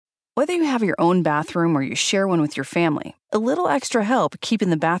Whether you have your own bathroom or you share one with your family, a little extra help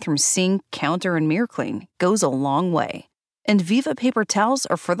keeping the bathroom sink, counter, and mirror clean goes a long way. And Viva paper towels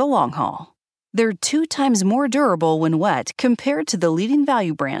are for the long haul. They're 2 times more durable when wet compared to the leading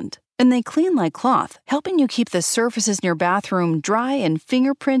value brand. And they clean like cloth, helping you keep the surfaces in your bathroom dry and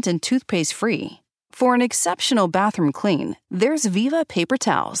fingerprint and toothpaste free. For an exceptional bathroom clean, there's Viva paper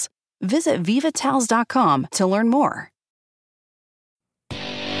towels. Visit vivatowels.com to learn more.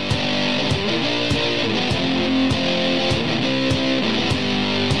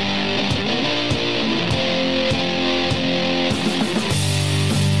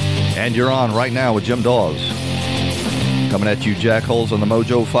 And you're on right now with Jim Dawes. Coming at you, jackholes, on the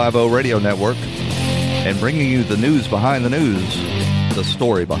Mojo 50 radio network. And bringing you the news behind the news, the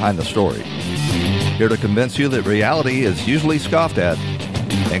story behind the story. Here to convince you that reality is usually scoffed at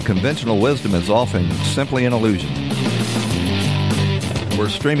and conventional wisdom is often simply an illusion. We're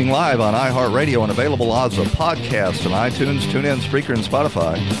streaming live on iHeartRadio and available as a podcast on iTunes, TuneIn, Spreaker, and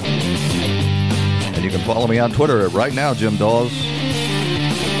Spotify. And you can follow me on Twitter at Right Now Jim Dawes.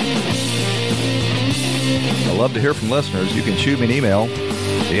 I love to hear from listeners. You can shoot me an email.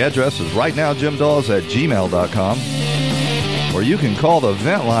 The address is rightnowjimdawes@gmail.com. Or you can call the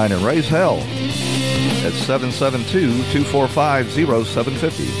vent line and raise hell at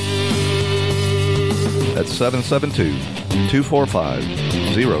 772-245-0750. That's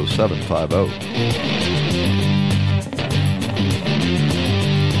 772-245-0750.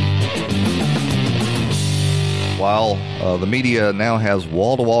 While the media now has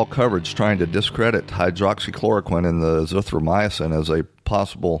wall-to-wall coverage trying to discredit hydroxychloroquine and the azithromycin as a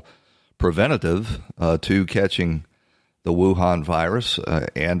possible preventative to catching the Wuhan virus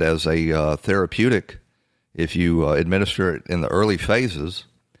and as a therapeutic if you administer it in the early phases,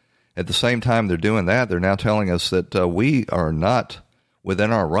 at the same time they're doing that, they're now telling us that we are not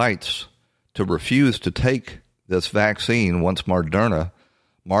within our rights to refuse to take this vaccine once Moderna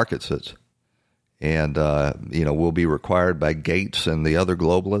markets it. And, we'll be required by Gates and the other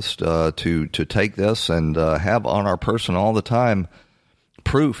globalists to take this and have on our person all the time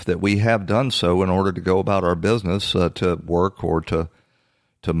proof that we have done so in order to go about our business, to work or to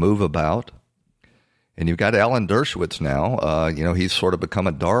move about. And you've got Alan Dershowitz now. He's sort of become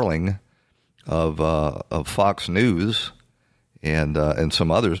a darling of Fox News and some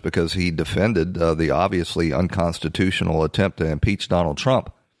others because he defended the obviously unconstitutional attempt to impeach Donald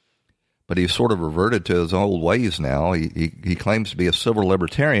Trump. But he's sort of reverted to his old ways now. He claims to be a civil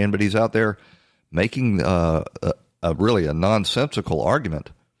libertarian, but he's out there making really a nonsensical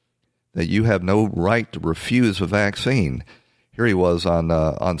argument that you have no right to refuse a vaccine. Here he was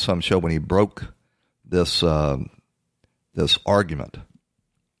on some show when he broke this argument.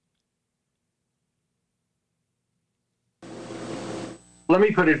 Let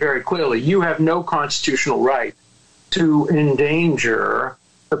me put it very clearly. You have no constitutional right to endanger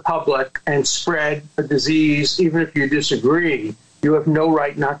the public and spread a disease, even if you disagree. You have no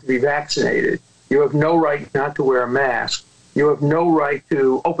right not to be vaccinated. You have no right not to wear a mask. You have no right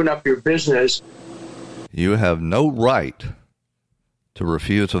to open up your business. You have no right to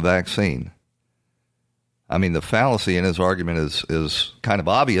refuse a vaccine. I mean, the fallacy in his argument is kind of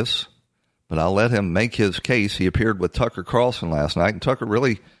obvious, but I'll let him make his case. He appeared with Tucker Carlson last night, and Tucker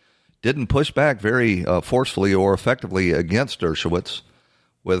really didn't push back very forcefully or effectively against Dershowitz,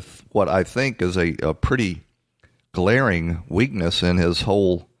 with what I think is a pretty glaring weakness in his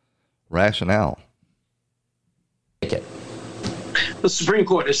whole rationale. The Supreme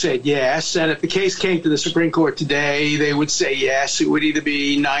Court has said yes, and if the case came to the Supreme Court today, they would say yes. It would either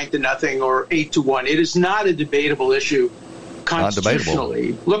be 9-0 or 8-1. It is not a debatable issue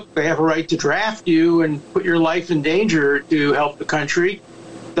constitutionally. Look, they have a right to draft you and put your life in danger to help the country.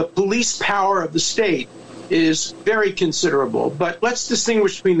 The police power of the state is very considerable. But let's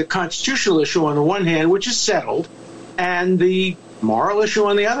distinguish between the constitutional issue on the one hand, which is settled, and the moral issue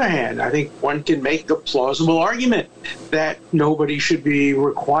on the other hand. I think one can make a plausible argument that nobody should be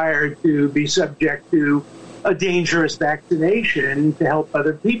required to be subject to a dangerous vaccination to help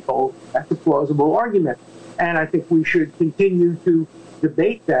other people. That's a plausible argument. And I think we should continue to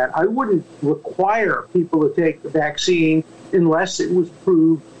debate that. I wouldn't require people to take the vaccine unless it was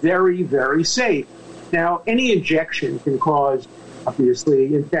proved very, very safe. Now, any injection can cause,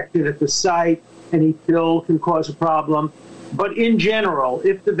 obviously, infection at the site. Any pill can cause a problem. But in general,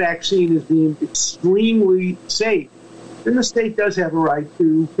 if the vaccine is deemed extremely safe, then the state does have a right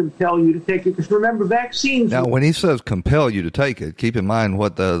to compel you to take it. Because remember, vaccines... Now, when he says compel you to take it, keep in mind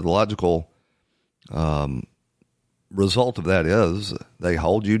what the logical result of that is. They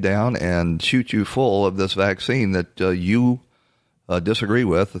hold you down and shoot you full of this vaccine that you disagree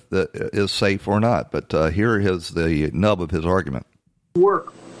with that is safe or not. But here is the nub of his argument.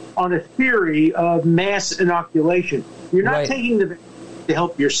 Work on a theory of mass inoculation. You're not right. taking the vaccine to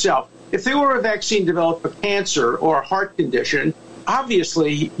help yourself. If there were a vaccine developed for cancer or a heart condition,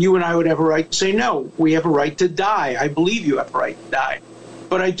 obviously you and I would have a right to say, no, we have a right to die. I believe you have a right to die.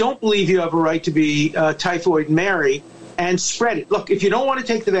 But I don't believe you have a right to be Typhoid Mary and spread it. Look, if you don't want to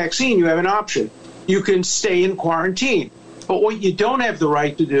take the vaccine, you have an option. You can stay in quarantine. But what you don't have the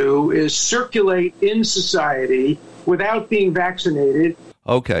right to do is circulate in society without being vaccinated.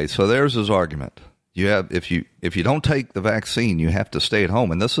 Okay, so there's his argument. You have if you don't take the vaccine, you have to stay at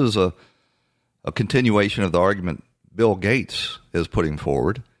home. And this is a continuation of the argument Bill Gates is putting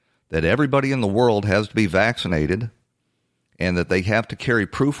forward, that everybody in the world has to be vaccinated and that they have to carry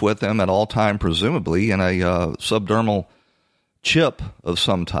proof with them at all time, presumably in a subdermal chip of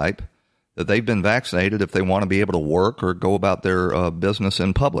some type, that they've been vaccinated if they want to be able to work or go about their business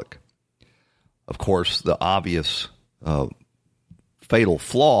in public. Of course, the obvious fatal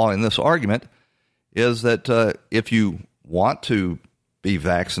flaw in this argument is that if you want to be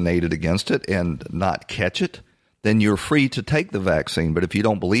vaccinated against it and not catch it, then you're free to take the vaccine. But if you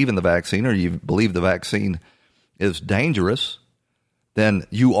don't believe in the vaccine or you believe the vaccine is dangerous, then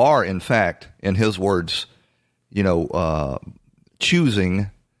you are, in fact, in his words, choosing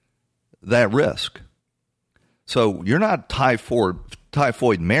that risk. So you're not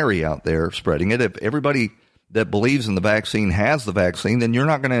Typhoid Mary out there spreading it. If everybody that believes in the vaccine has the vaccine, then you're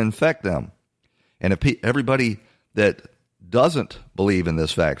not going to infect them. And if everybody that doesn't believe in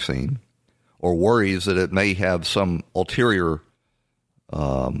this vaccine or worries that it may have some ulterior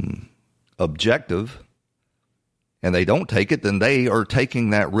objective and they don't take it, then they are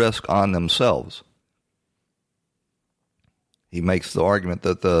taking that risk on themselves. He makes the argument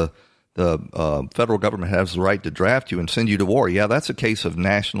that the federal government has the right to draft you and send you to war. Yeah, that's a case of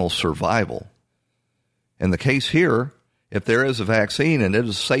national survival. In the case here, if there is a vaccine and it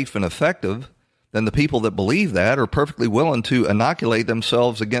is safe and effective, then the people that believe that are perfectly willing to inoculate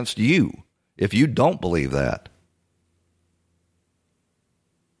themselves against you if you don't believe that.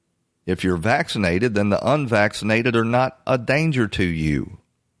 If you're vaccinated, then the unvaccinated are not a danger to you.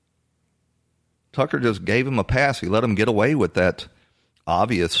 Tucker just gave him a pass. He let him get away with that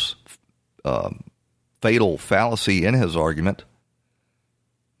obvious fatal fallacy in his argument.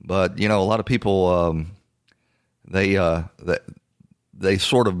 But, a lot of people, they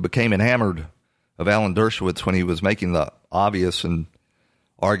sort of became enamored of Alan Dershowitz when he was making the obvious and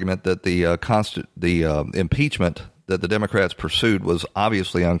argument that the impeachment that the Democrats pursued was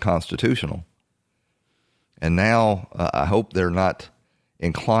obviously unconstitutional. And now I hope they're not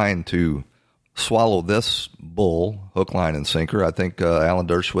inclined to swallow this bull, hook, line, and sinker. I think Alan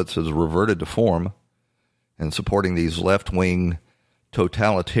Dershowitz has reverted to form in supporting these left-wing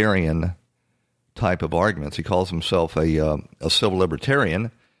totalitarian type of arguments. He calls himself a civil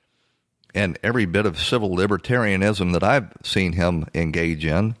libertarian, and every bit of civil libertarianism that I've seen him engage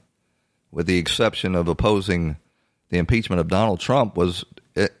in, with the exception of opposing the impeachment of Donald Trump, was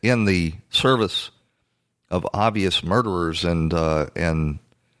in the service of obvious murderers and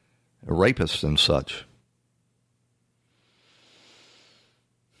rapists and such.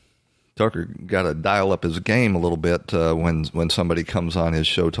 Tucker got to dial up his game a little bit when somebody comes on his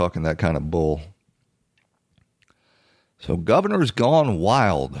show talking that kind of bull. So governors gone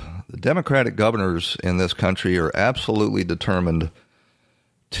wild. The Democratic governors in this country are absolutely determined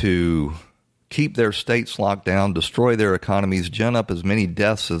to keep their states locked down, destroy their economies, gin up as many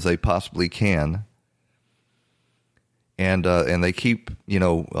deaths as they possibly can. And they keep,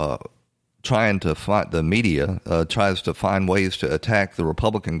 trying to find, the media tries to find ways to attack the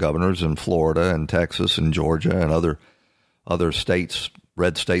Republican governors in Florida and Texas and Georgia and other states,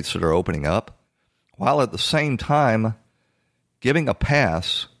 red states that are opening up, while at the same time giving a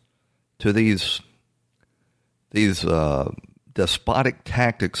pass to these despotic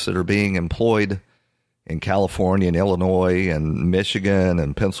tactics that are being employed in California and Illinois and Michigan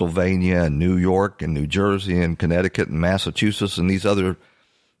and Pennsylvania and New York and New Jersey and Connecticut and Massachusetts and these other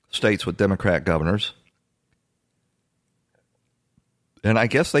states with Democrat governors. And I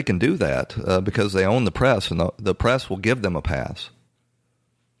guess they can do that because they own the press, and the press will give them a pass.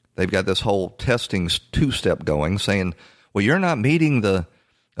 They've got this whole testing two-step going, saying, well, you're not meeting the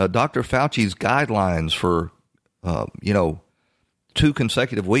Dr. Fauci's guidelines for, 2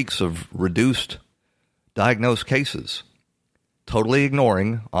 consecutive weeks of reduced diagnosed cases. Totally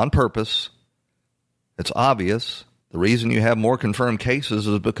ignoring, on purpose, it's obvious, the reason you have more confirmed cases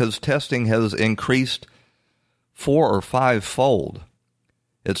is because testing has increased 4 or 5-fold.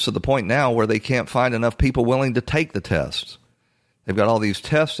 It's to the point now where they can't find enough people willing to take the tests. They've got all these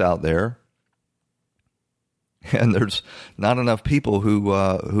tests out there, and there's not enough people who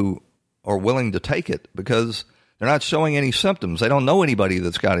are willing to take it because they're not showing any symptoms. They don't know anybody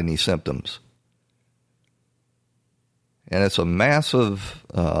that's got any symptoms. And it's a massive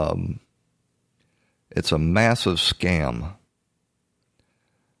scam.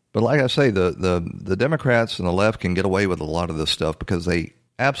 But like I say, the Democrats and the left can get away with a lot of this stuff because they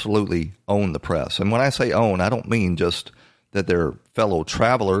absolutely own the press. And when I say own, I don't mean just that they're fellow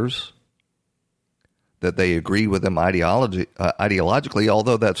travelers, that they agree with them ideologically,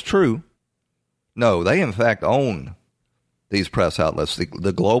 although that's true. No, they in fact own these press outlets. The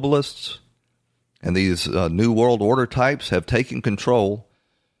globalists and these New World Order types have taken control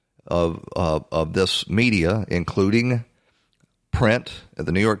of this media, including print at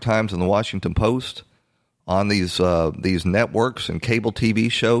the New York Times and the Washington Post, on these networks and cable TV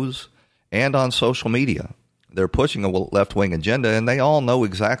shows, and on social media. They're pushing a left-wing agenda, and they all know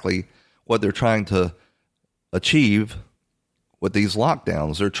exactly what they're trying to achieve with these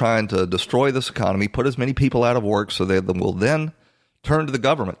lockdowns. They're trying to destroy this economy, put as many people out of work so they will then turn to the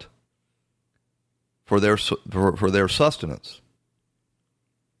government for their sustenance.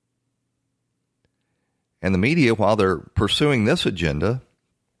 And the media, while they're pursuing this agenda,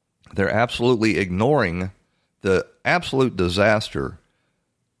 they're absolutely ignoring the absolute disaster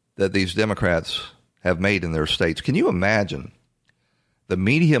that these Democrats have made in their states. Can you imagine the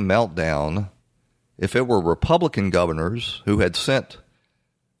media meltdown if it were Republican governors who had sent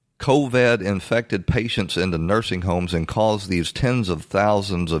COVID-infected patients into nursing homes and caused these tens of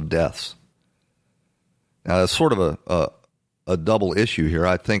thousands of deaths? Now, that's sort of a double issue here.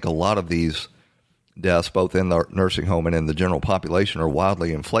 I think a lot of these deaths, both in the nursing home and in the general population, are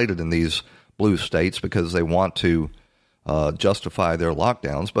wildly inflated in these blue states because they want to justify their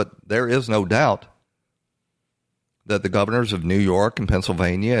lockdowns. But there is no doubt that the governors of New York and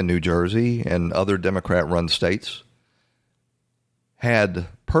Pennsylvania and New Jersey and other Democrat-run states had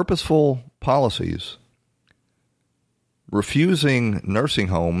purposeful policies refusing nursing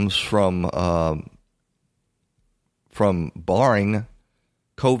homes from barring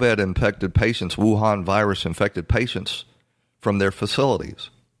COVID-infected patients, Wuhan virus-infected patients, from their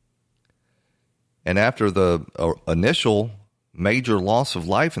facilities. And after the initial major loss of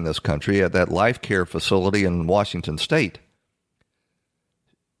life in this country at that Life Care facility in Washington State,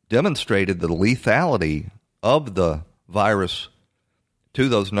 demonstrated the lethality of the virus to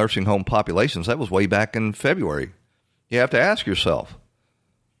those nursing home populations. That was way back in February. You have to ask yourself,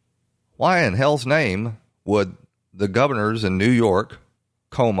 why in hell's name would the governors in New York,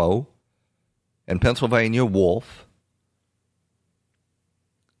 Cuomo, and Pennsylvania, Wolf,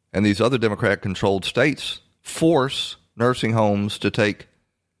 and these other Democrat-controlled states force nursing homes to take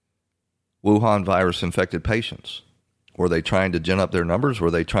Wuhan virus-infected patients? Were they trying to gin up their numbers?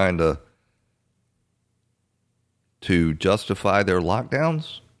 Were they trying to justify their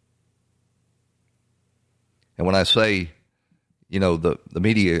lockdowns? And when I say, the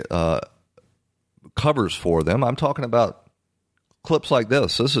media covers for them, I'm talking about clips like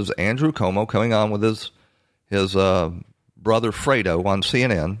this. This is Andrew Cuomo coming on with his brother Fredo on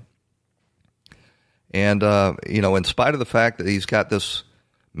CNN. And, in spite of the fact that he's got this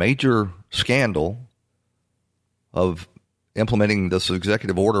major scandal of implementing this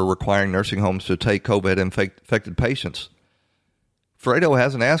executive order requiring nursing homes to take COVID-infected patients, Fredo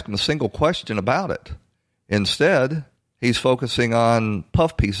hasn't asked him a single question about it. Instead, he's focusing on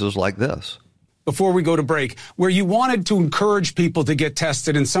puff pieces like this. Before we go to break, where you wanted to encourage people to get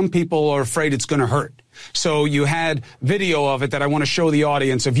tested, and some people are afraid it's going to hurt. So you had video of it that I want to show the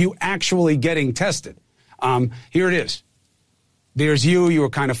audience of you actually getting tested. Here it is. There's you. You were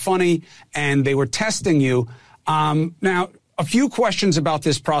kind of funny, and they were testing you. Now, a few questions about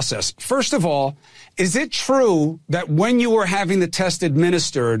this process. First of all, is it true that when you were having the test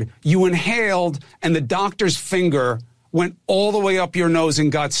administered, you inhaled and the doctor's finger went all the way up your nose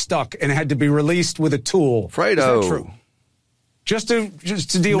and got stuck and had to be released with a tool? Fredo. Is that true? Just to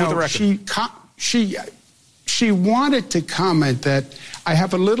deal with the record. She wanted to comment that I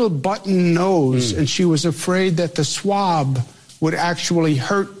have a little button nose, and she was afraid that the swab would actually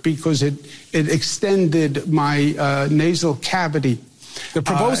hurt because it extended my nasal cavity. The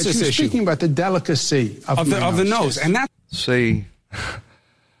proboscis issue. She was speaking about the delicacy of the nose. And that. See,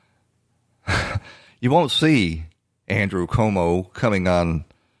 you won't see Andrew Cuomo coming on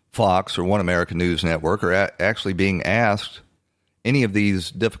Fox or One American News Network or actually being asked any of these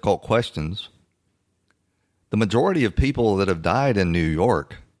difficult questions. The majority of people that have died in New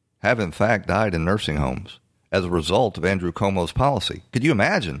York have, in fact, died in nursing homes as a result of Andrew Cuomo's policy. Could you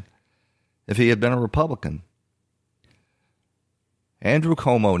imagine if he had been a Republican? Andrew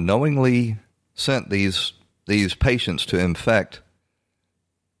Cuomo knowingly sent these patients to infect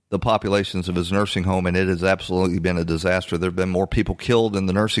the populations of his nursing home, and it has absolutely been a disaster. There have been more people killed in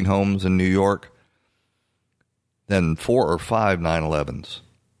the nursing homes in New York than 4 or 5 9/11s.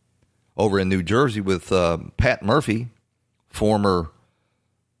 Over in New Jersey with Pat Murphy, former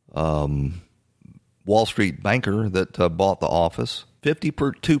Wall Street banker that bought the office,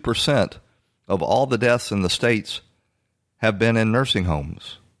 52% of all the deaths in the states have been in nursing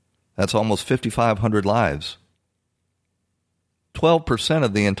homes. That's almost 5,500 lives. 12%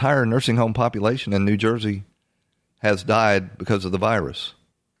 of the entire nursing home population in New Jersey has died because of the virus.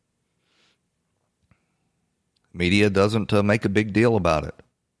 Media doesn't make a big deal about it.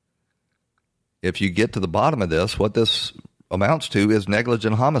 If you get to the bottom of this, what this amounts to is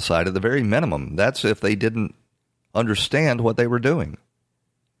negligent homicide at the very minimum. That's if they didn't understand what they were doing.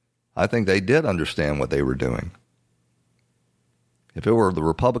 I think they did understand what they were doing. If it were the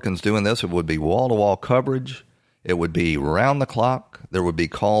Republicans doing this, it would be wall-to-wall coverage. It would be round the clock. There would be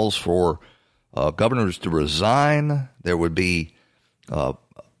calls for governors to resign. There would be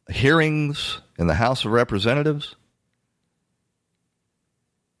hearings in the House of Representatives.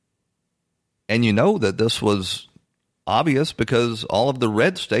 And you know that this was obvious because all of the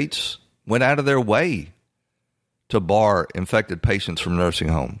red states went out of their way to bar infected patients from nursing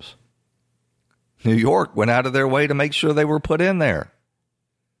homes. New York went out of their way to make sure they were put in there.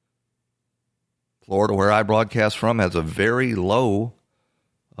 Florida, where I broadcast from, has a very low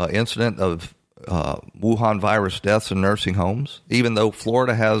incident of Wuhan virus deaths in nursing homes, even though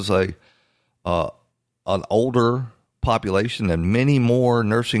Florida has an older population and many more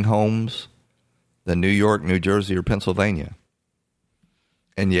nursing homes than New York, New Jersey, or Pennsylvania.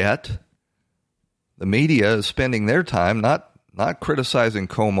 And yet, the media is spending their time not criticizing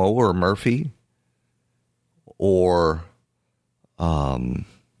Cuomo or Murphy or the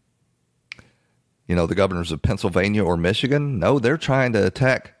governors of Pennsylvania or Michigan. No, they're trying to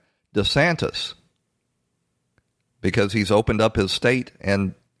attack DeSantis because he's opened up his state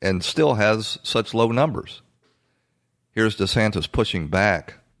and still has such low numbers. Here's DeSantis pushing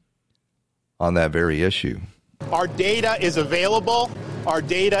back on that very issue. Our data is available. Our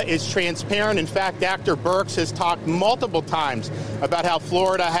data is transparent. In fact, Dr. Birx has talked multiple times about how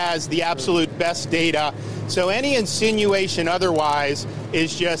Florida has the absolute best data. So any insinuation otherwise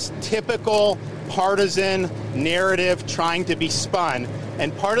is just typical partisan narrative trying to be spun.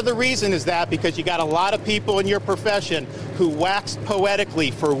 And part of the reason is that because you got a lot of people in your profession who waxed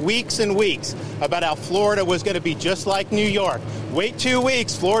poetically for weeks and weeks about how Florida was going to be just like New York. Wait 2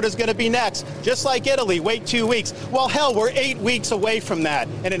 weeks, Florida's going to be next. Just like Italy, wait 2 weeks. Well, hell, we're 8 weeks away from that,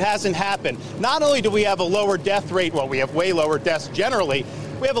 and it hasn't happened. Not only do we have a lower death rate, well, we have way lower deaths generally.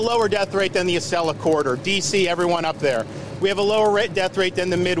 We have a lower death rate than the Acela Corridor, D.C., everyone up there. We have a lower death rate than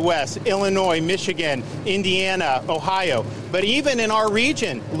the Midwest, Illinois, Michigan, Indiana, Ohio. But even in our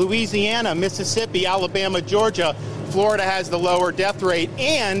region, Louisiana, Mississippi, Alabama, Georgia, Florida has the lower death rate.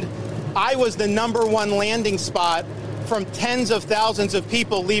 And I was the #1 landing spot from tens of thousands of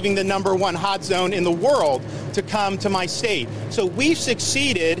people leaving the #1 hot zone in the world to come to my state. So we've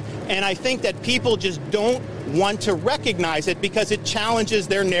succeeded, and I think that people just don't want to recognize it because it challenges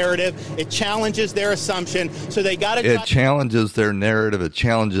their narrative, it challenges their assumption, so they got to... It challenges their narrative, it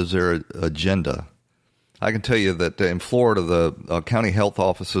challenges their agenda. I can tell you that in Florida, the county health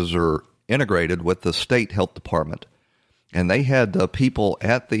offices are integrated with the state health department, and they had people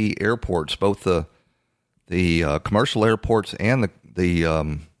at the airports, both the commercial airports and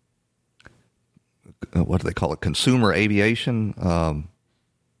the what do they call it, consumer aviation,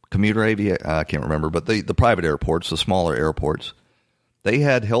 commuter aviation, I can't remember, but the private airports, the smaller airports, they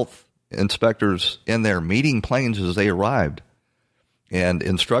had health inspectors in there meeting planes as they arrived and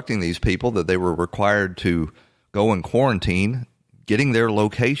instructing these people that they were required to go in quarantine, getting their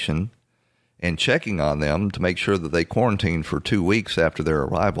location, and checking on them to make sure that they quarantined for 2 weeks after their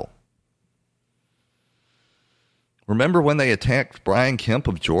arrival. Remember when they attacked Brian Kemp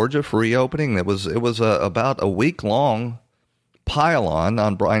of Georgia for reopening? It was about a week-long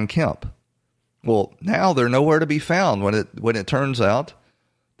pile-on Brian Kemp. Well, now they're nowhere to be found when it turns out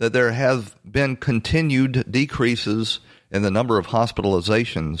that there have been continued decreases in the number of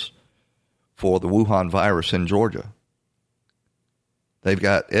hospitalizations for the Wuhan virus in Georgia. They've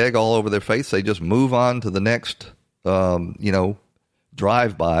got egg all over their face. They just move on to the next, drive-by,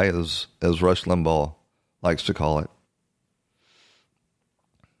 as Rush Limbaugh likes to call it.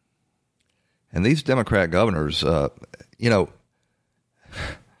 And these Democrat governors,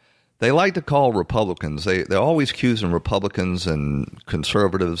 they like to call Republicans, they're always accusing Republicans and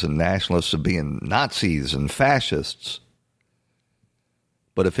conservatives and nationalists of being Nazis and fascists.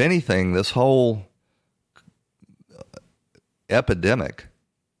 But if anything, this whole epidemic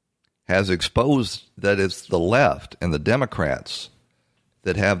has exposed that it's the left and the Democrats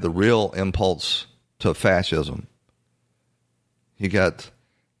that have the real impulse to fascism. You got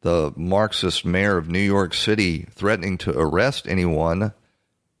the Marxist mayor of New York City threatening to arrest anyone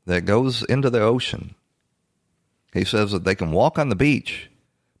that goes into the ocean. He says that they can walk on the beach,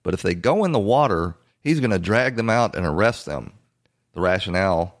 but if they go in the water, he's going to drag them out and arrest them. The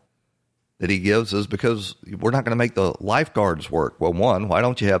rationale that he gives is because we're not going to make the lifeguards work. Well, one, why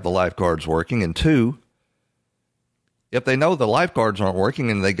don't you have the lifeguards working? And two, if they know the lifeguards aren't working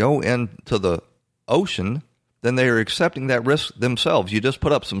and they go into the ocean, then they are accepting that risk themselves. You just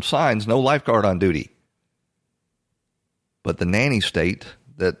put up some signs, no lifeguard on duty. But the nanny state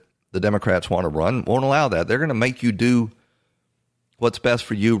that the Democrats want to run won't allow that. They're going to make you do what's best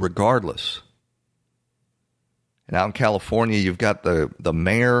for you regardless. And out in California, you've got the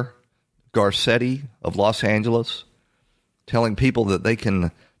mayor, Garcetti of Los Angeles, telling people that they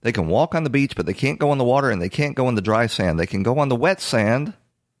can walk on the beach, but they can't go in the water and they can't go in the dry sand. They can go on the wet sand,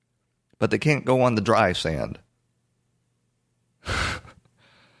 but they can't go on the dry sand.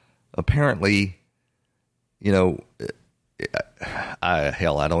 Apparently, you know, I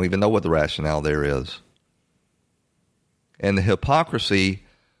don't even know what the rationale there is. And the hypocrisy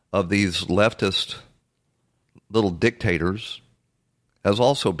of these leftist little dictators has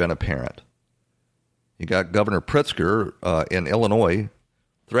also been apparent. You got Governor Pritzker in Illinois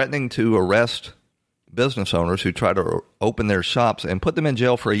threatening to arrest business owners who try to open their shops and put them in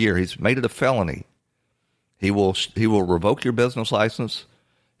jail for a year. He's made it a felony. He will revoke your business license.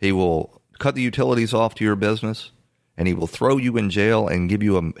 He will cut the utilities off to your business, and he will throw you in jail and give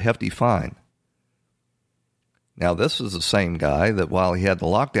you a hefty fine. Now, this is the same guy that while he had the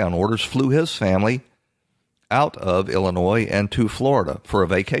lockdown orders, flew his family out of Illinois and to Florida for a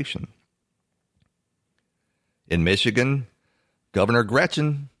vacation. In Michigan, Governor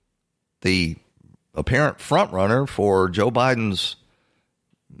Gretchen, the apparent frontrunner for Joe Biden's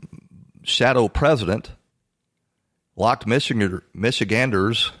shadow president, locked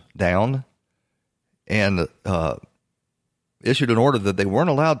Michiganders down and issued an order that they weren't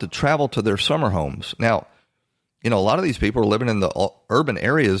allowed to travel to their summer homes. Now, you know, a lot of these people are living in the urban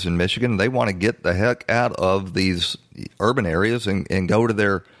areas in Michigan. They want to get the heck out of these urban areas and go to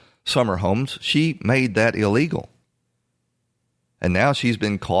their summer homes. She made that illegal. And now she's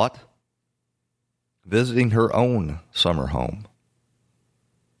been caught visiting her own summer home.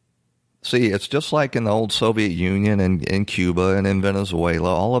 See, it's just like in the old Soviet Union and in Cuba and in Venezuela.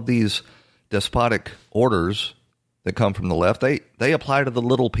 All of these despotic orders that come from the left, they apply to the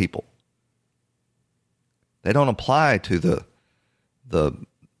little people. They don't apply to the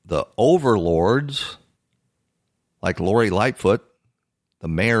overlords like Lori Lightfoot, the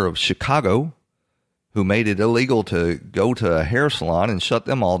mayor of Chicago, who made it illegal to go to a hair salon and shut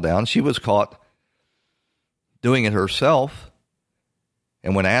them all down. She was caught doing it herself.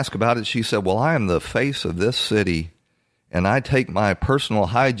 And when asked about it, she said, well, I am the face of this city, and I take my personal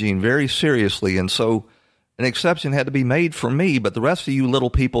hygiene very seriously, and so an exception had to be made for me, but the rest of you little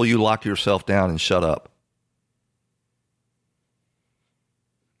people, you lock yourself down and shut up.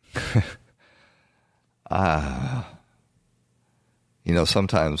 You know,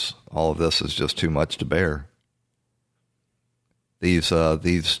 sometimes all of this is just too much to bear. These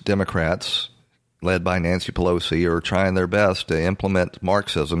Democrats, led by Nancy Pelosi, are trying their best to implement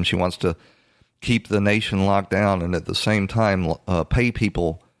Marxism. She wants to keep the nation locked down and at the same time pay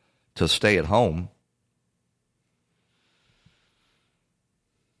people to stay at home.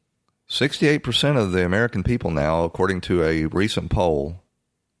 68% of the American people now, according to a recent poll,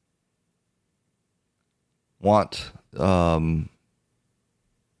 want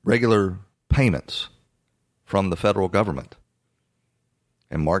regular payments from the federal government.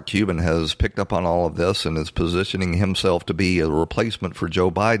 And Mark Cuban has picked up on all of this and is positioning himself to be a replacement for Joe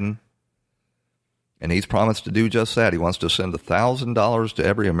Biden. And he's promised to do just that. He wants to send $1,000 to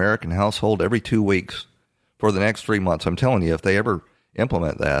every American household every 2 weeks for the next 3 months. I'm telling you, if they ever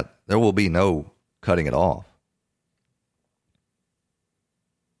implement that, there will be no cutting it off.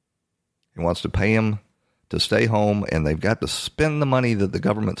 He wants to pay him to stay home, and they've got to spend the money that the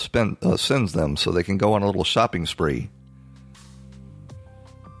government sends them so they can go on a little shopping spree.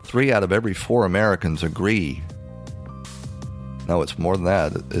 3 out of every 4 Americans agree. No, it's more than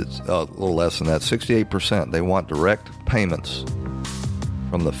that. It's a little less than that. 68%. They want direct payments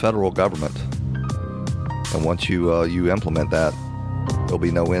from the federal government. And once you implement that, there'll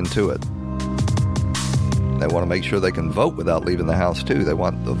be no end to it. They want to make sure they can vote without leaving the house, too. They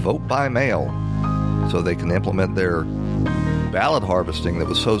want the vote by mail so they can implement their ballot harvesting that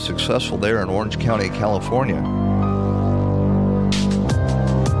was so successful there in Orange County, California.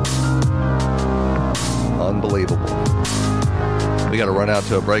 Unbelievable. We got to run out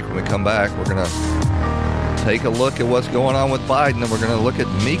to a break. When we come back, we're going to take a look at what's going on with Biden, and we're going to look at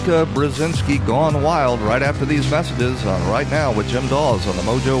Mika Brzezinski gone wild right after these messages on Right Now with Jim Dawes on the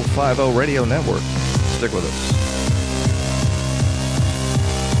Mojo 50 Radio Network. Stick with us.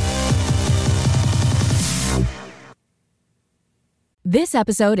 This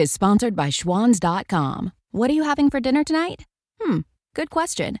episode is sponsored by Schwans.com. What are you having for dinner tonight? Good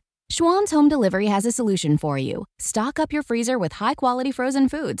question. Schwann's Home Delivery has a solution for you. Stock up your freezer with high-quality frozen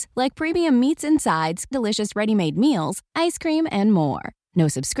foods like premium meats and sides, delicious ready-made meals, ice cream, and more. No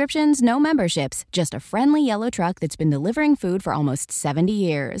subscriptions, no memberships, just a friendly yellow truck that's been delivering food for almost 70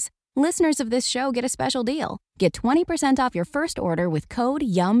 years. Listeners of this show get a special deal. Get 20% off your first order with code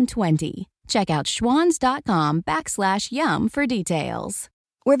YUM20. Check out schwans.com/yum for details.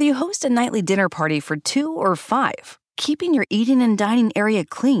 Whether you host a nightly dinner party for 2 or 5, keeping your eating and dining area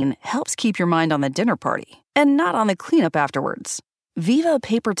clean helps keep your mind on the dinner party and not on the cleanup afterwards. Viva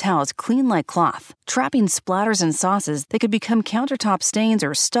paper towels clean like cloth, trapping splatters and sauces that could become countertop stains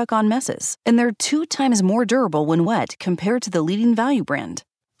or stuck on messes. And they're 2 times more durable when wet compared to the leading value brand.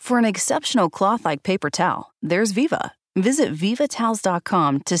 For an exceptional cloth-like paper towel, there's Viva. Visit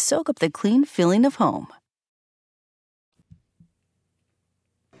vivatowels.com to soak up the clean feeling of home.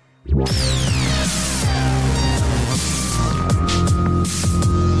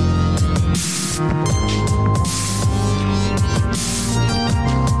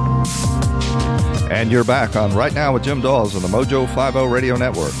 And you're back on Right Now with Jim Dawes on the Mojo 50 Radio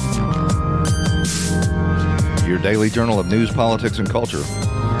Network. Your daily journal of news, politics, and culture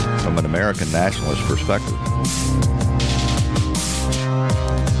from an American nationalist perspective.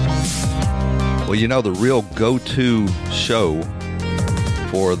 Well, you know, the real go-to show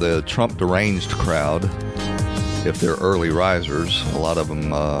for the Trump deranged crowd, if they're early risers, a lot of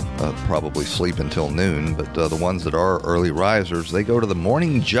them probably sleep until noon, but the ones that are early risers, they go to the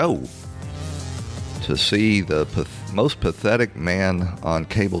Morning Joe to see the most pathetic man on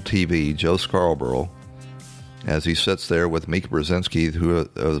cable TV, Joe Scarborough, as he sits there with Mika Brzezinski, who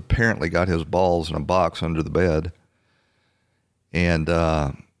apparently got his balls in a box under the bed. And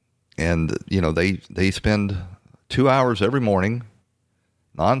you know, they spend 2 hours every morning,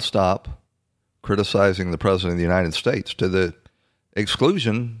 nonstop, criticizing the President of the United States to the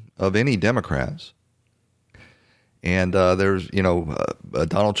exclusion of any Democrats. And there's, you know,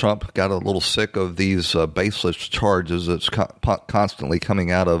 Donald Trump got a little sick of these baseless charges that's constantly coming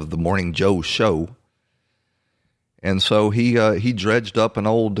out of the Morning Joe show. And so he dredged up an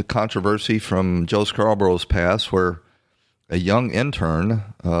old controversy from Joe Scarborough's past where a young intern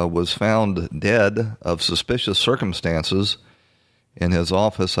was found dead of suspicious circumstances in his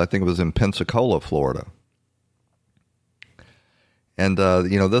office. I think it was in Pensacola, Florida. And,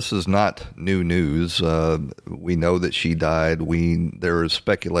 you know, this is not new news. We know that she died. There is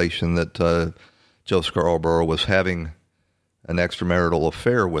speculation that Joe Scarborough was having an extramarital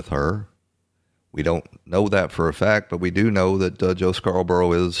affair with her. We don't know that for a fact, but we do know that Joe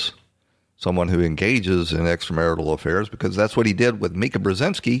Scarborough is someone who engages in extramarital affairs because that's what he did with Mika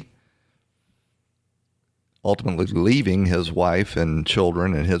Brzezinski, ultimately leaving his wife and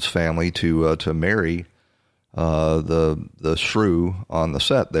children and his family to marry the shrew on the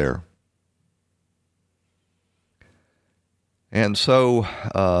set there. And so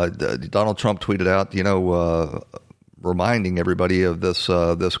Donald Trump tweeted out, you know, reminding everybody of this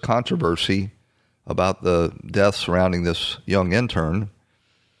controversy about the death surrounding this young intern,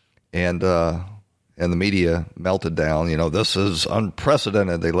 and the media melted down. You know, this is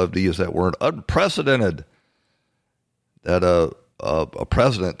unprecedented. They love to use that word, unprecedented, that a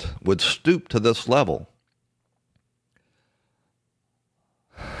president would stoop to this level.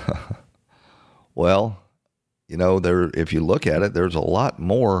 Well, you know, if you look at it, there's a lot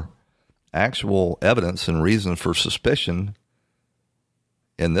more actual evidence and reason for suspicion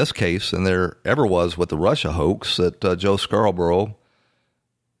in this case than there ever was with the Russia hoax that Joe Scarborough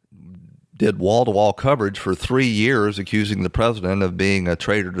did wall-to-wall coverage for 3 years, accusing the president of being a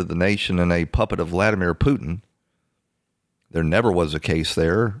traitor to the nation and a puppet of Vladimir Putin. There never was a case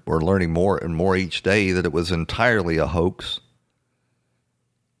there. We're learning more and more each day that it was entirely a hoax.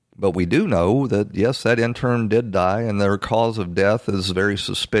 But we do know that, yes, that intern did die, and their cause of death is very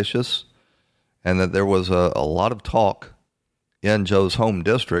suspicious, and that there was a lot of talk in Joe's home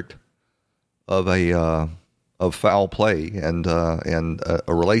district of of foul play and a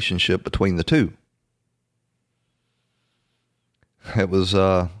relationship between the two. It was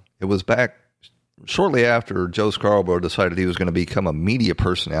back shortly after Joe Scarborough decided he was going to become a media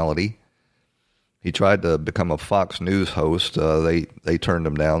personality, he tried to become a Fox News host. They turned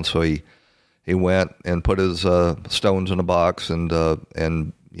him down, so he went and put his stones in a box and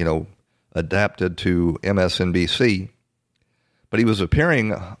adapted to MSNBC. But he was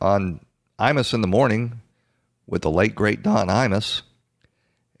appearing on Imus in the Morning with the late, great Don Imus,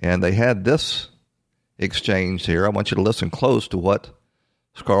 and they had this exchange here. I want you to listen close to what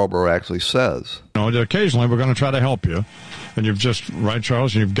Scarborough actually says. Occasionally we're going to try to help you, and you've just, right,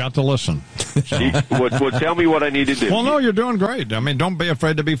 Charles, you've got to listen. So. Well, tell me what I need to do. Well, no, you're doing great. I mean, don't be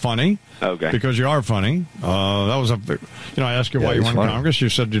afraid to be funny. Okay. Because you are funny. I asked you why you were in Congress. You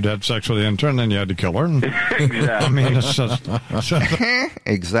said you'd had sex with the intern, then you had to kill her. Exactly. I mean, it's just...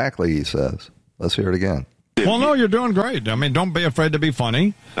 Exactly, he says. Let's hear it again. Well, no, you're doing great. I mean, don't be afraid to be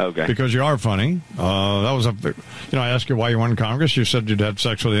funny. Okay. Because you are funny. I asked you why you were in Congress. You said you'd had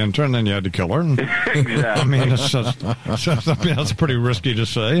sex with the intern, then you had to kill her. Exactly. I mean, it's just, that's pretty risky to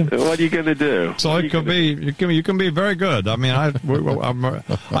say. What are you going to do? So it could be, you can be very good. I mean, I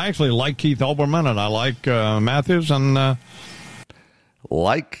actually like Keith Olbermann, and I like Matthews, and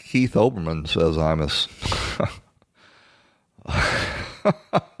like Keith Olbermann, says Imus.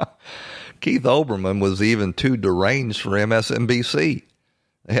 Keith Olbermann was even too deranged for MSNBC.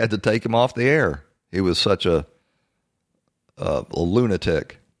 They had to take him off the air. He was such a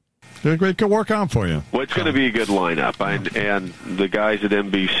lunatic. It could work out for you. Well, it's going to be a good lineup. And the guys at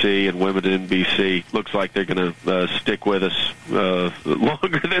NBC and women at NBC looks like they're going to stick with us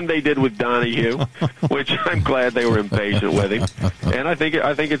longer than they did with Donahue, which I'm glad they were impatient with him. And I think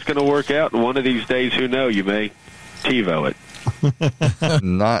it's going to work out. And one of these days, who knows, you may TiVo it.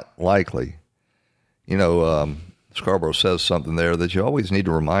 Not likely. Scarborough says something there that you always need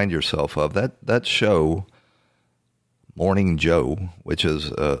to remind yourself of. That show, Morning Joe, which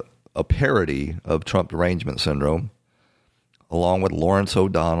is a parody of Trump derangement syndrome, along with Lawrence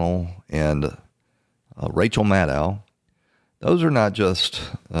O'Donnell and Rachel Maddow, those are not just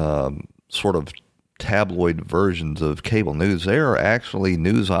sort of tabloid versions of cable news. They are actually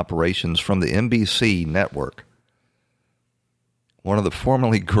news operations from the NBC network, one of the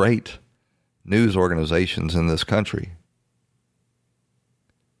formerly great news organizations in this country.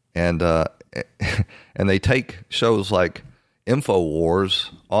 And they take shows like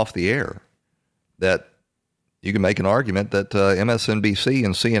InfoWars off the air. That you can make an argument that MSNBC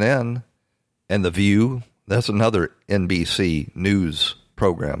and CNN and The View, that's another NBC news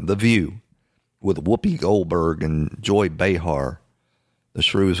program, The View, with Whoopi Goldberg and Joy Behar, the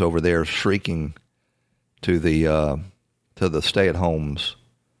shrews over there shrieking to the stay-at-homes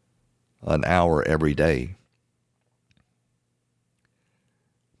an hour every day.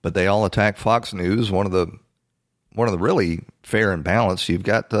 But they all attack Fox News, one of the really fair and balanced. You've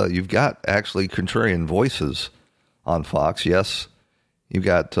got actually contrarian voices on Fox. Yes, you've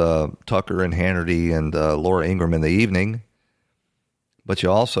got Tucker and Hannity and Laura Ingraham in the evening, but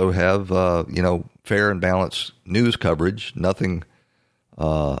you also have fair and balanced news coverage. Nothing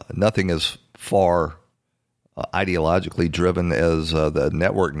as far ideologically driven as the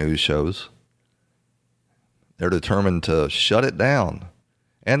network news shows. They're determined to shut it down,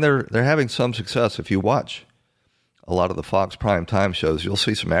 and they're having some success. If you watch a lot of the Fox primetime shows, you'll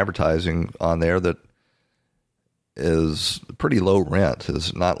see some advertising on there that is pretty low rent,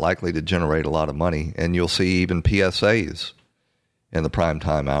 is not likely to generate a lot of money, and you'll see even PSAs in the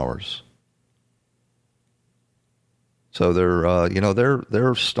primetime hours. So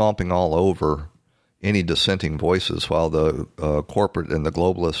they're stomping all over any dissenting voices, while the corporate and the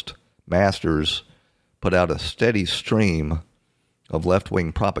globalist masters put out a steady stream of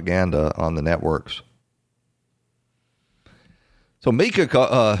left-wing propaganda on the networks. So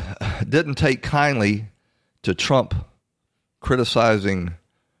Mika didn't take kindly to Trump criticizing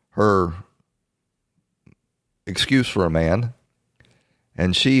her excuse for a man,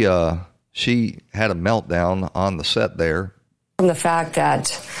 and she had a meltdown on the set there. From the fact that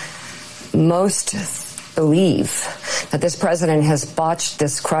most believe that this president has botched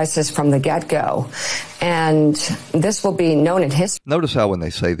this crisis from the get-go, and this will be known in history. Notice how when they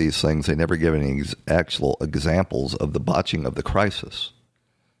say these things, they never give any actual examples of the botching of the crisis.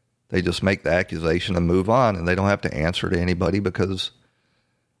 They just make the accusation and move on, and they don't have to answer to anybody because,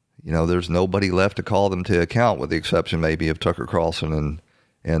 there's nobody left to call them to account, with the exception maybe of Tucker Carlson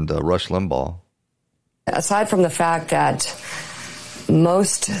and Rush Limbaugh. Aside from the fact that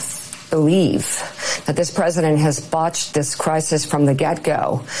most believe that this president has botched this crisis from the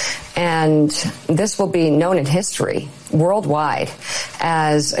get-go, and this will be known in history worldwide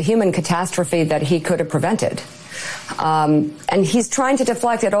as a human catastrophe that he could have prevented. And he's trying to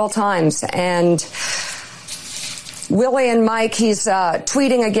deflect at all times. And Willie and Mike, he's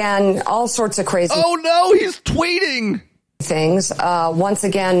tweeting again, all sorts of crazy. Oh, no, he's tweeting things. Once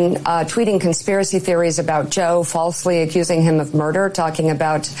again, tweeting conspiracy theories about Joe, falsely accusing him of murder, talking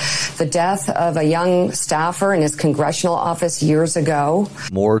about the death of a young staffer in his congressional office years ago.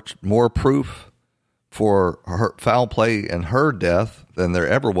 More proof for her foul play in her death than there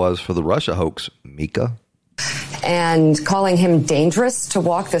ever was for the Russia hoax, Mika. And calling him dangerous to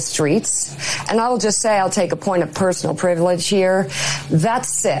walk the streets. And I will just say, I'll take a point of personal privilege here. That's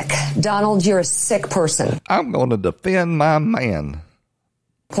sick. Donald, you're a sick person. I'm going to defend my man.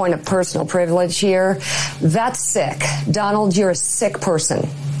 Point of personal privilege here. That's sick. Donald, you're a sick person.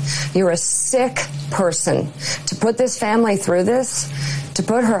 You're a sick person. To put this family through this, to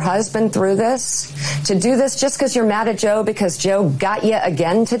put her husband through this, to do this just because you're mad at Joe because Joe got you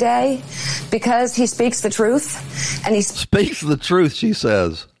again today, because he speaks the truth. And he speaks the truth, she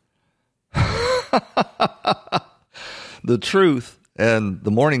says. The truth and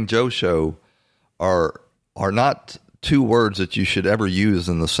the Morning Joe show are not two words that you should ever use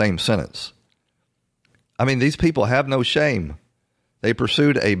in the same sentence. I mean, these people have no shame. They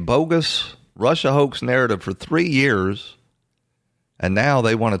pursued a bogus Russia hoax narrative for 3 years, and now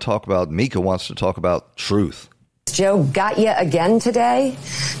they want to talk about, Mika wants to talk about truth. Joe got you again today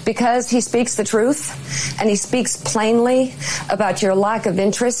because he speaks the truth, and he speaks plainly about your lack of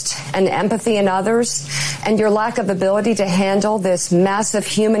interest and empathy in others and your lack of ability to handle this massive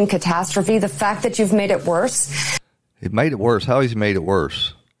human catastrophe, the fact that you've made it worse. He made it worse. How has he made it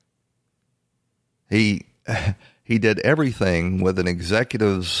worse? He did everything with an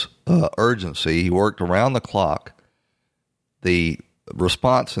executive's urgency. He worked around the clock. The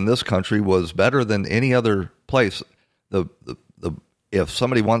response in this country was better than any other place. If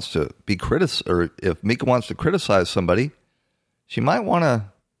somebody wants to be or if Mika wants to criticize somebody, she might want to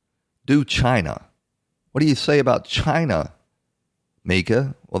do China. What do you say about China,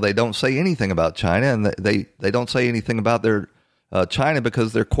 Mika? Well, they don't say anything about China, and they don't say anything about their China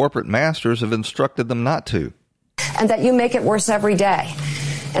because their corporate masters have instructed them not to. And that you make it worse every day,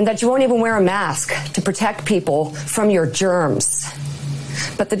 and that you won't even wear a mask to protect people from your germs.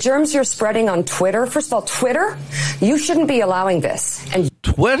 But the germs you're spreading on Twitter, first of all, Twitter, you shouldn't be allowing this. And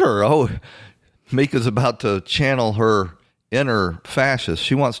Twitter? Oh, Mika's about to channel her inner fascist.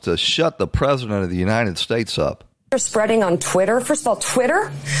 She wants to shut the president of the United States up. You're spreading on Twitter, first of all,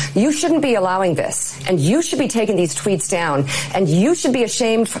 Twitter, you shouldn't be allowing this. And you should be taking these tweets down. And you should be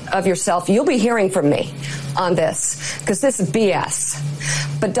ashamed of yourself. You'll be hearing from me on this, because this is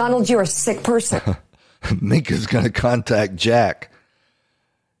BS. But Donald, you're a sick person. Mika's going to contact Jack.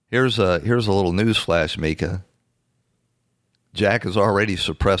 Here's a little news flash, Mika. Jack is already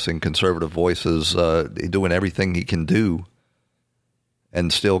suppressing conservative voices, doing everything he can do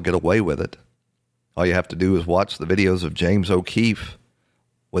and still get away with it. All you have to do is watch the videos of James O'Keefe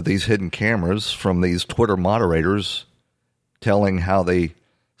with these hidden cameras from these Twitter moderators telling how they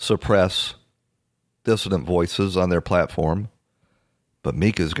suppress dissident voices on their platform. But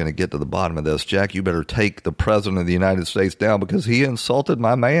Mika's going to get to the bottom of this. Jack, you better take the president of the United States down because he insulted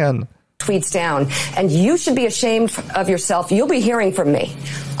my man. Tweets down. And you should be ashamed of yourself. You'll be hearing from me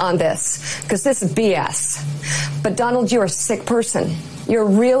on this, because this is BS. But Donald, you're a sick person. You're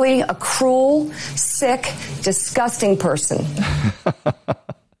really a cruel, sick, disgusting person. You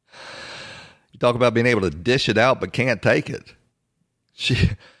talk about being able to dish it out but can't take it.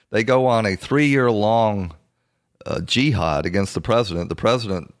 They go on a 3-year-long jihad against the president. The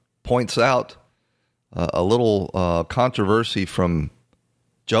president points out a little controversy from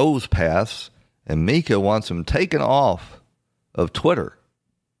Joe's past, and Mika wants him taken off of Twitter.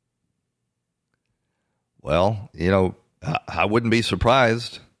 Well, I wouldn't be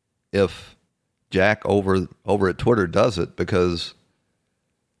surprised if Jack over at Twitter does it, because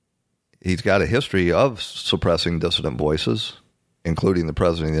he's got a history of suppressing dissident voices, including the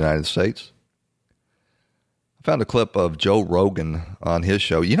president of the United States. I found a clip of Joe Rogan on his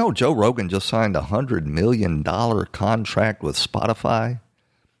show. You know, Joe Rogan just signed a $100 million contract with Spotify.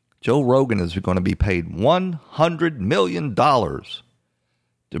 Joe Rogan is going to be paid $100 million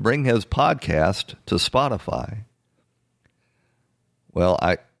to bring his podcast to Spotify. Well,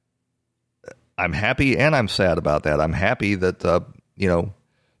 I'm happy and I'm sad about that. I'm happy that,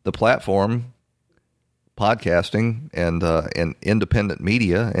 the platform, podcasting and independent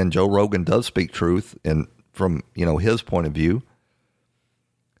media, and Joe Rogan does speak truth and from, his point of view.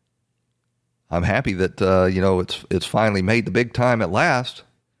 I'm happy that, it's finally made the big time at last.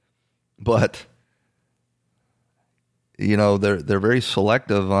 But they're very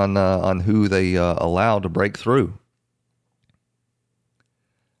selective on who they allow to break through.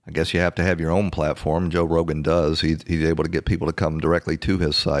 I guess you have to have your own platform. Joe Rogan does. He's able to get people to come directly to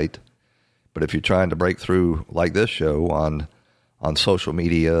his site. But if you're trying to break through like this show on social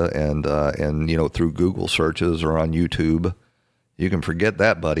media and through Google searches or on YouTube, you can forget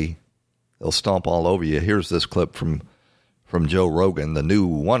that, buddy. They'll stomp all over you. Here's this clip from Joe Rogan, the new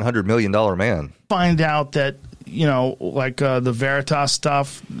 $100 million man. Find out that, the Veritas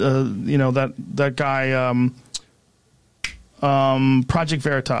stuff, that guy, Project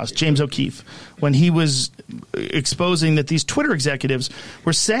Veritas, James O'Keefe, when he was exposing that these Twitter executives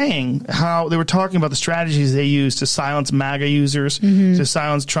were saying how they were talking about the strategies they use to silence MAGA users, to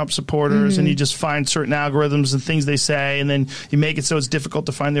silence Trump supporters, and you just find certain algorithms and things they say, and then you make it so it's difficult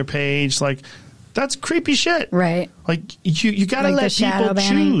to find their page. Like, that's creepy shit. Right. Like, you got to let people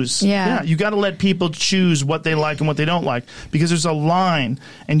choose. Yeah. You got to let people choose what they like and what they don't like, because there's a line,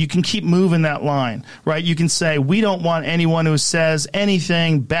 and you can keep moving that line, right? You can say, we don't want anyone who says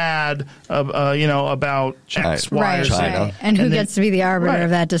anything bad, about X, Y, or Z. Right. And who gets to be the arbiter of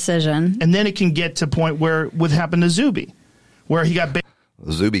that decision. And then it can get to a point where what happened to Zuby, where he got banned.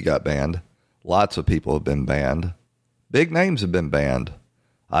 Zuby got banned. Lots of people have been banned. Big names have been banned.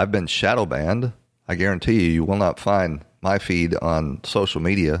 I've been shadow banned. I guarantee you will not find my feed on social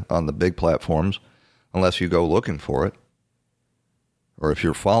media on the big platforms unless you go looking for it or if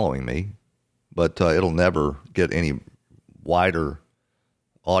you're following me. But it'll never get any wider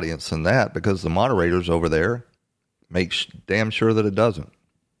audience than that because the moderators over there make damn sure that it doesn't.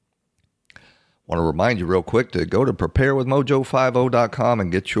 I want to remind you real quick to go to preparewithmojo50.com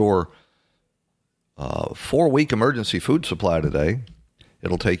and get your 4-week emergency food supply today.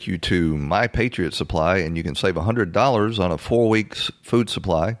 It'll take you to My Patriot Supply, and you can save $100 on a 4 weeks food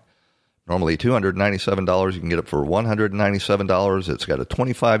supply. Normally $297. You can get it for $197. It's got a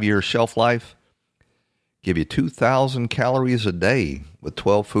 25-year shelf life. Give you 2,000 calories a day with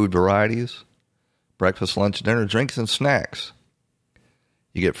 12 food varieties, breakfast, lunch, dinner, drinks, and snacks.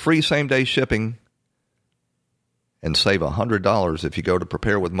 You get free same-day shipping and save $100 if you go to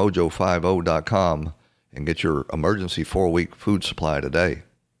preparewithmojo50.com and get your emergency 4-week food supply today.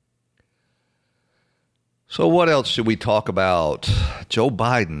 So what else should we talk about? Joe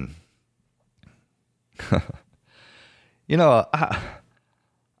Biden.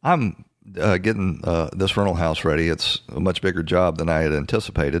 I'm getting this rental house ready. It's a much bigger job than I had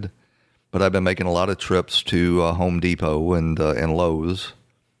anticipated, but I've been making a lot of trips to Home Depot and Lowe's.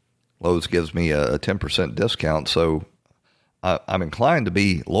 Lowe's gives me a 10% discount, so I'm inclined to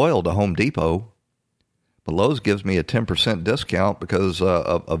be loyal to Home Depot. But Lowe's gives me a 10% discount because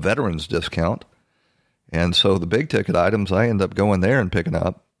of a veteran's discount. And so the big ticket items, I end up going there and picking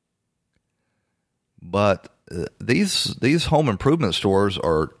up. But these home improvement stores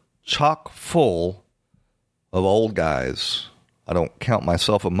are chock full of old guys. I don't count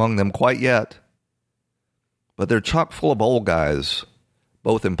myself among them quite yet. But they're chock full of old guys,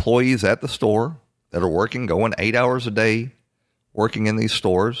 both employees at the store that are working, going 8 hours a day, working in these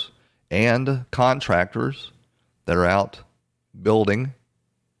stores, and contractors that are out building.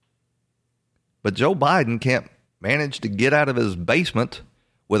 But Joe Biden can't manage to get out of his basement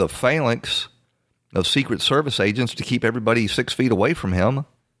with a phalanx of Secret Service agents to keep everybody 6 feet away from him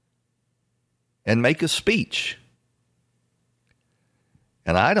and make a speech.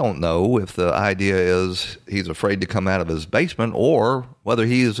 And I don't know if the idea is he's afraid to come out of his basement or whether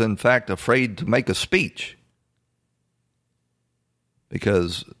he is in fact afraid to make a speech.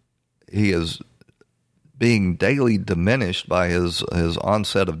 Because he is being daily diminished by his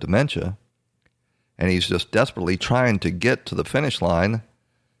onset of dementia, and he's just desperately trying to get to the finish line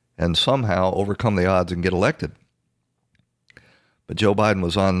and somehow overcome the odds and get elected. But Joe Biden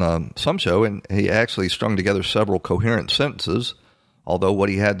was on some show, and he actually strung together several coherent sentences, although what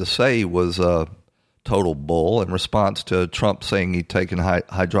he had to say was total bull in response to Trump saying he'd taken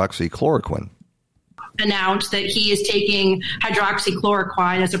hydroxychloroquine. Announced that he is taking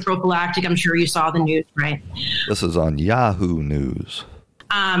hydroxychloroquine as a prophylactic. I'm sure you saw the news, right? This is on Yahoo News.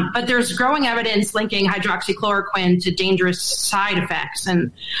 But there's growing evidence linking hydroxychloroquine to dangerous side effects. And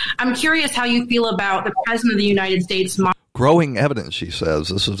I'm curious how you feel about the President of the United States. Growing evidence, she says.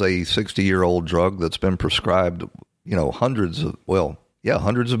 This is a 60-year-old drug that's been prescribed, hundreds of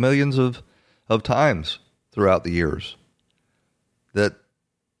millions of times throughout the years. That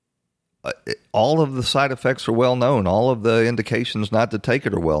all of the side effects are well known. All of the indications not to take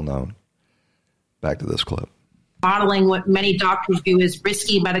it are well known. Back to this clip. Modeling what many doctors view as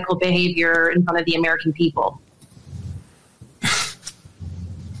risky medical behavior in front of the American people.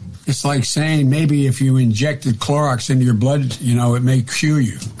 It's like saying maybe if you injected Clorox into your blood, it may cure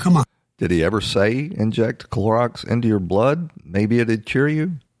you. Come on. Did he ever say inject Clorox into your blood? Maybe it'd cure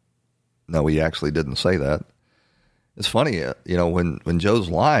you? No, he actually didn't say that. It's funny, when Joe's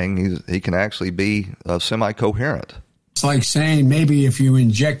lying, he can actually be semi-coherent. It's like saying maybe if you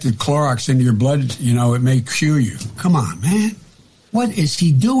injected Clorox into your blood, it may cure you. Come on, man. What is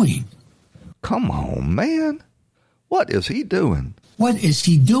he doing? Come on, man. What is he doing? What is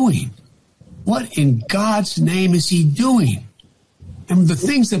he doing? What in God's name is he doing? And the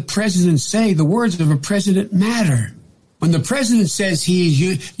things that presidents say, the words of a president matter. When the president says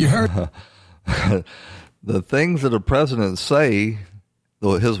you heard. The things that a president say,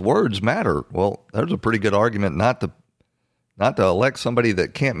 his words matter. Well, there's a pretty good argument not to elect somebody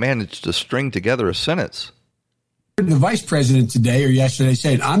that can't manage to string together a sentence. The vice president today or yesterday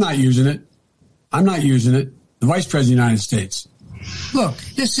said, I'm not using it. I'm not using it. The vice president of the United States. Look,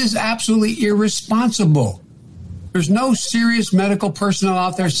 this is absolutely irresponsible. There's no serious medical personnel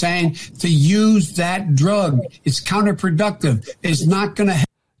out there saying to use that drug. It's counterproductive. It's not going to help.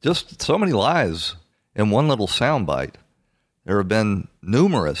 Just so many lies in one little soundbite. There have been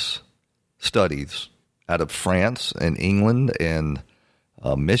numerous studies out of France and England and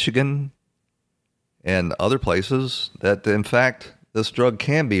Michigan and other places that, in fact, this drug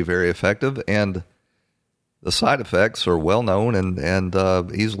can be very effective, and the side effects are well known and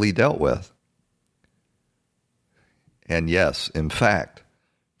easily dealt with. And yes, in fact,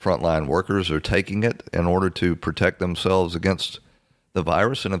 frontline workers are taking it in order to protect themselves against the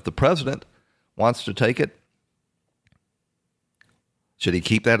virus. And if the president wants to take it, should he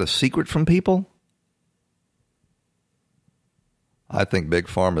keep that a secret from people? I think Big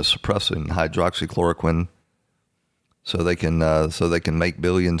Pharma is suppressing hydroxychloroquine so they can make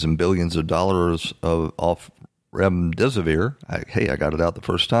billions and billions of dollars off remdesivir. I got it out the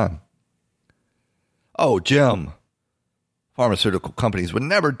first time. Oh, Jim, pharmaceutical companies would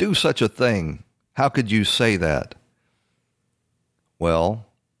never do such a thing. How could you say that? Well,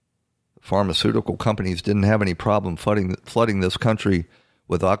 pharmaceutical companies didn't have any problem flooding this country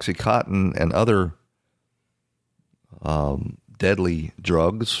with Oxycontin and other deadly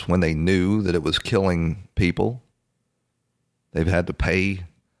drugs when they knew that it was killing people. They've had to pay,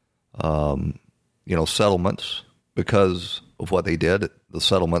 settlements because of what they did. The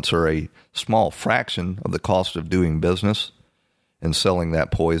settlements are a small fraction of the cost of doing business and selling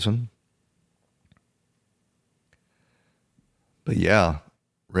that poison. But yeah,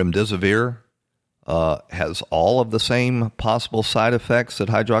 remdesivir has all of the same possible side effects that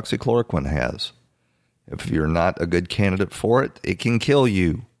hydroxychloroquine has. If you're not a good candidate for it, it can kill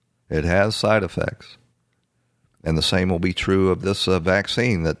you. It has side effects. And the same will be true of this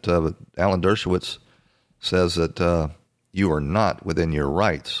vaccine that Alan Dershowitz says that you are not within your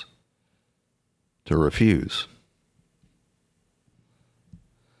rights to refuse.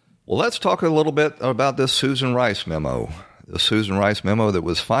 Well, let's talk a little bit about this Susan Rice memo. The Susan Rice memo that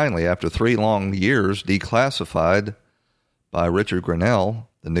was finally, after 3 long years, declassified by Richard Grenell,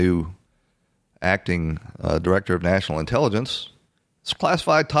 the new acting director of national intelligence. It's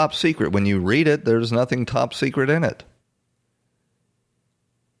classified top secret. When you read it, there's nothing top secret in it.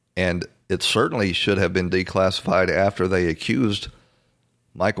 And it certainly should have been declassified after they accused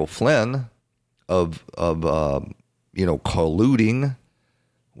Michael Flynn of colluding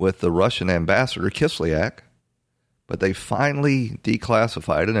with the Russian ambassador, Kislyak. But they finally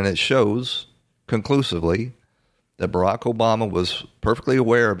declassified it, and it shows conclusively that Barack Obama was perfectly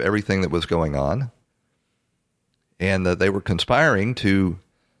aware of everything that was going on and that they were conspiring to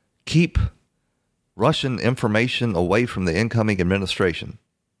keep Russian information away from the incoming administration.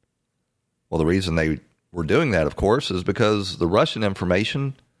 Well, the reason they were doing that, of course, is because the Russian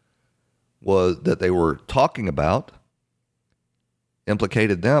information that they were talking about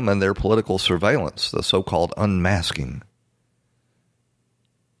implicated them in their political surveillance, the so-called unmasking.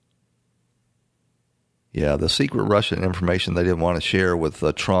 Yeah, the secret Russian information they didn't want to share with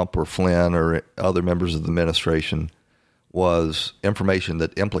Trump or Flynn or other members of the administration was information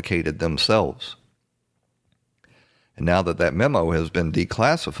that implicated themselves. And now that memo has been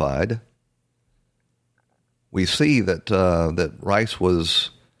declassified, we see that Rice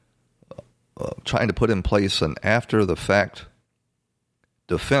was trying to put in place an after-the-fact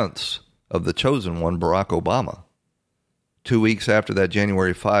defense of the chosen one, Barack Obama. 2 weeks after that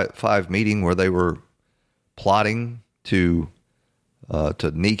January 5 meeting where they were plotting to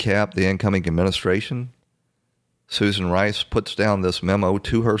kneecap the incoming administration, Susan Rice puts down this memo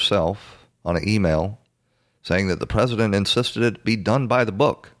to herself on an email saying that the president insisted it be done by the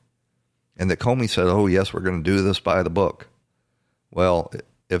book, and that Comey said, oh, yes, we're going to do this by the book. Well,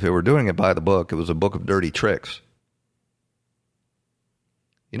 if it were doing it by the book, it was a book of dirty tricks.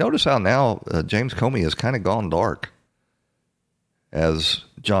 You notice how now James Comey has kind of gone dark as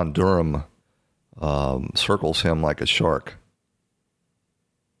John Durham circles him like a shark.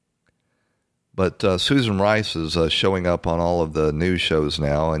 But Susan Rice is showing up on all of the news shows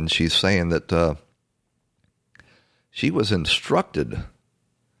now, and she's saying that she was instructed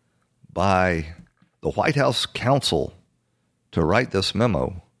by the White House counsel to write this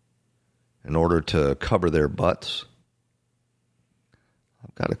memo in order to cover their butts.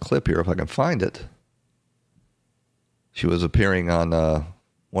 I've got a clip here if I can find it. She was appearing on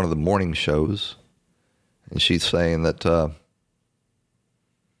one of the morning shows, and she's saying that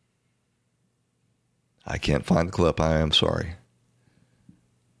I can't find the clip. I am sorry.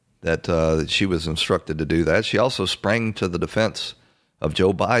 That she was instructed to do that. She also sprang to the defense of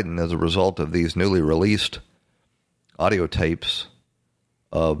Joe Biden as a result of these newly released audio tapes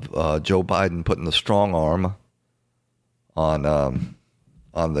of Joe Biden putting the strong arm on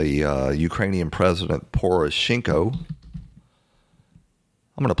the Ukrainian President Poroshenko.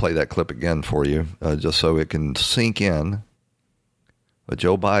 I'm going to play that clip again for you, just so it can sink in. But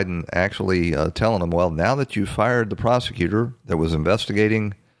Joe Biden actually telling him, well, now that you fired the prosecutor that was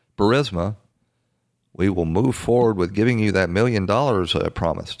investigating Burisma, we will move forward with giving you that $1 million I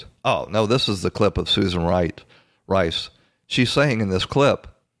promised. Oh, no, this is the clip of Susan Rice. She's saying in this clip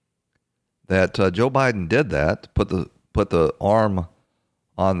that Joe Biden did that, put the arm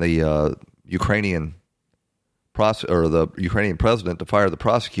on the Ukrainian the Ukrainian president to fire the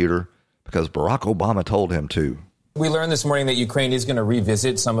prosecutor because Barack Obama told him to. We learned this morning that Ukraine is going to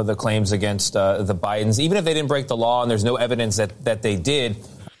revisit some of the claims against the Bidens, even if they didn't break the law and there's no evidence that they did.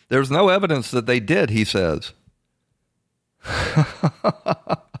 There's no evidence that they did, he says.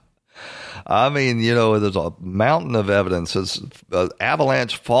 I mean, you know, there's a mountain of evidence. It's an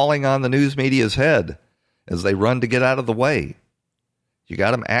avalanche falling on the news media's head as they run to get out of the way. You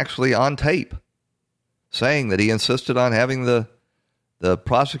got him actually on tape saying that he insisted on having the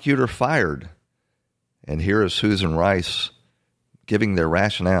prosecutor fired. And here is Susan Rice giving their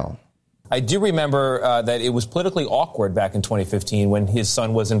rationale. I do remember that it was politically awkward back in 2015 when his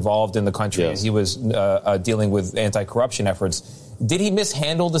son was involved in the country as he was dealing with anti-corruption efforts. Did he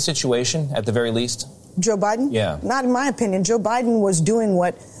mishandle the situation at the very least? Joe Biden? Yeah. Not in my opinion. Joe Biden was doing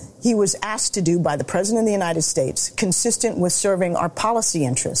what he was asked to do by the President of the United States, consistent with serving our policy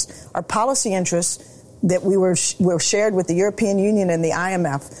interests. Our policy interests that we were shared with the European Union and the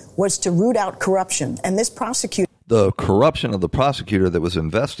IMF was to root out corruption. And this prosecutor... The corruption of the prosecutor that was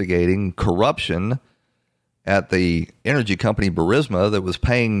investigating corruption at the energy company Burisma that was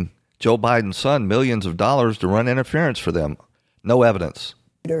paying Joe Biden's son millions of dollars to run interference for them. No evidence.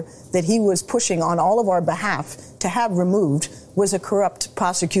 That he was pushing on all of our behalf to have removed was a corrupt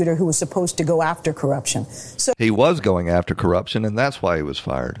prosecutor who was supposed to go after corruption. So he was going after corruption, and that's why he was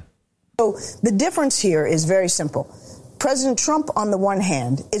fired. So the difference here is very simple. President Trump, on the one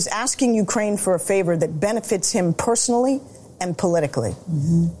hand, is asking Ukraine for a favor that benefits him personally and politically.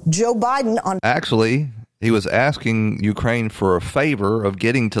 Mm-hmm. Joe Biden on... Actually, he was asking Ukraine for a favor of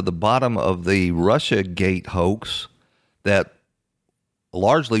getting to the bottom of the Russiagate hoax that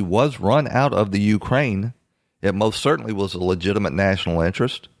largely was run out of the Ukraine. It most certainly was a legitimate national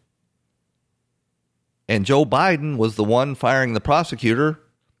interest. And Joe Biden was the one firing the prosecutor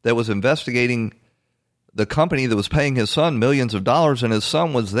that was investigating the company that was paying his son millions of dollars, and his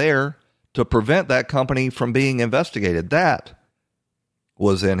son was there to prevent that company from being investigated. That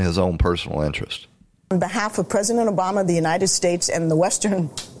was in his own personal interest. On behalf of President Obama, the United States, and the Western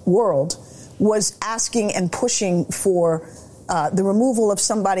world, was asking and pushing for the removal of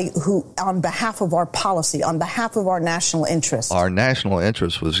somebody who, on behalf of our policy, on behalf of our national interests. Our national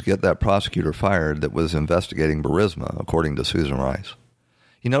interest was to get that prosecutor fired that was investigating Burisma, according to Susan Rice.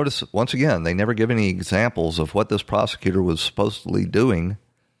 You notice, once again, they never give any examples of what this prosecutor was supposedly doing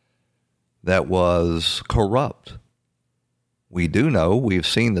that was corrupt. We do know, we've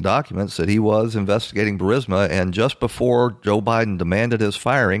seen the documents, that he was investigating Burisma, and just before Joe Biden demanded his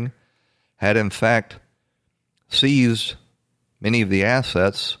firing, had in fact seized many of the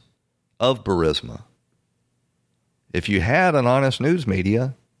assets of Burisma. If you had an honest news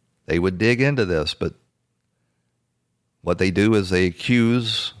media, they would dig into this, but what they do is they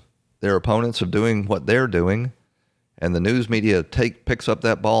accuse their opponents of doing what they're doing, and the news media picks up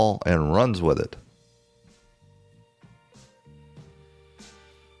that ball and runs with it.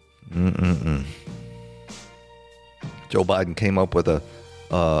 Joe Biden came up with a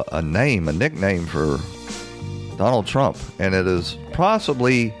nickname for Donald Trump, and it is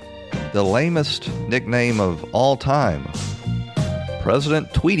possibly the lamest nickname of all time.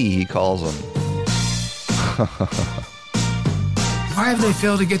 President Tweety, he calls him. Why have they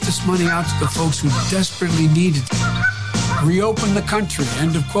failed to get this money out to the folks who desperately need it? Reopen the country,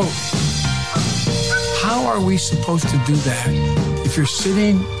 end of quote. How are we supposed to do that if you're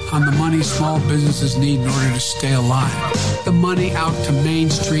sitting on the money small businesses need in order to stay alive? The money out to Main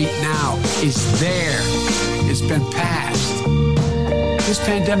Street now is there. It's been passed. This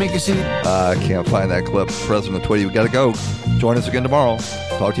pandemic is in. I can't find that clip. President Tweety, we got to go. Join us again tomorrow.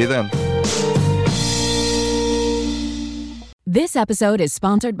 Talk to you then. This episode is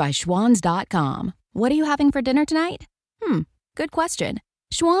sponsored by Schwans.com. What are you having for dinner tonight? Good question.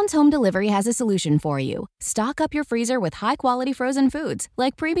 Schwann's Home Delivery has a solution for you. Stock up your freezer with high-quality frozen foods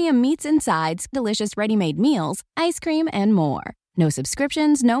like premium meats and sides, delicious ready-made meals, ice cream, and more. No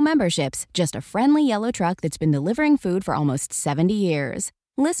subscriptions, no memberships, just a friendly yellow truck that's been delivering food for almost 70 years.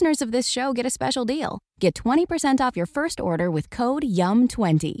 Listeners of this show get a special deal. Get 20% off your first order with code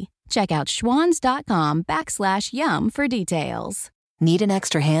YUM20. Check out schwans.com/YUM for details. Need an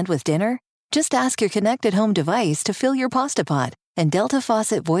extra hand with dinner? Just ask your connected home device to fill your pasta pot, and Delta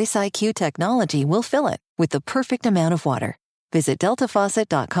Faucet Voice IQ technology will fill it with the perfect amount of water. Visit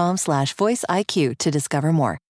deltafaucet.com/voice IQ to discover more.